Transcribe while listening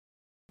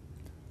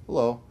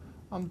Hello,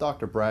 I'm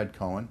Dr. Brad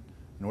Cohen,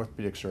 an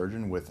orthopedic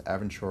surgeon with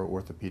Aventura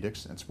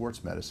Orthopedics and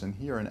Sports Medicine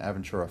here in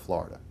Aventura,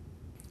 Florida.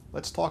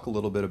 Let's talk a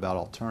little bit about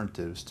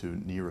alternatives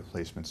to knee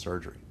replacement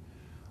surgery.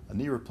 A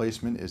knee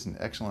replacement is an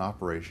excellent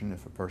operation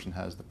if a person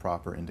has the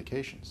proper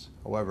indications.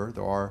 However,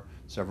 there are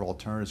several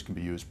alternatives that can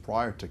be used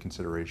prior to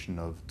consideration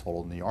of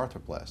total knee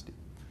arthroplasty.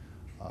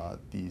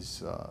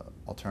 These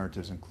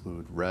alternatives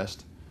include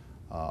rest,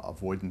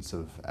 avoidance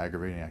of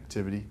aggravating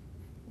activity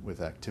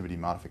with activity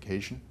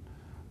modification.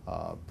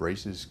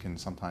 Braces can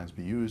sometimes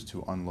be used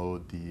to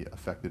unload the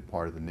affected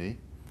part of the knee.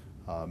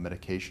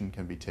 Medication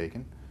can be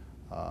taken.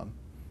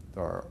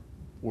 There are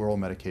oral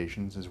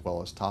medications as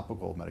well as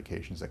topical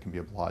medications that can be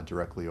applied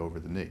directly over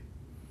the knee.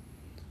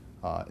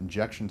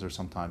 Injections are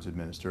sometimes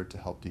administered to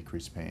help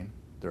decrease pain.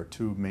 There are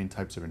two main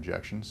types of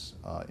injections,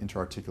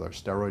 intra-articular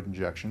steroid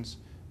injections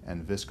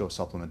and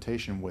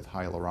viscosupplementation with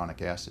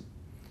hyaluronic acid.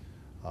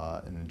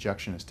 An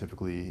injection is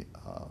typically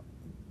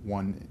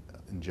one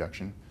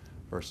injection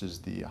versus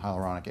the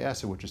hyaluronic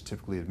acid, which is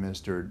typically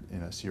administered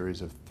in a series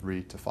of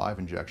 3 to 5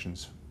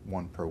 injections,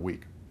 one per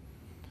week.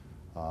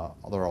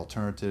 Other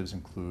alternatives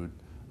include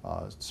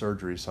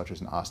surgeries such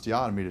as an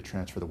osteotomy to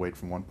transfer the weight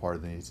from one part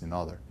of the knee to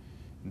another.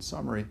 In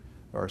summary,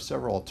 there are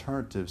several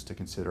alternatives to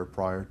consider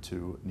prior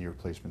to knee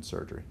replacement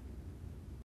surgery.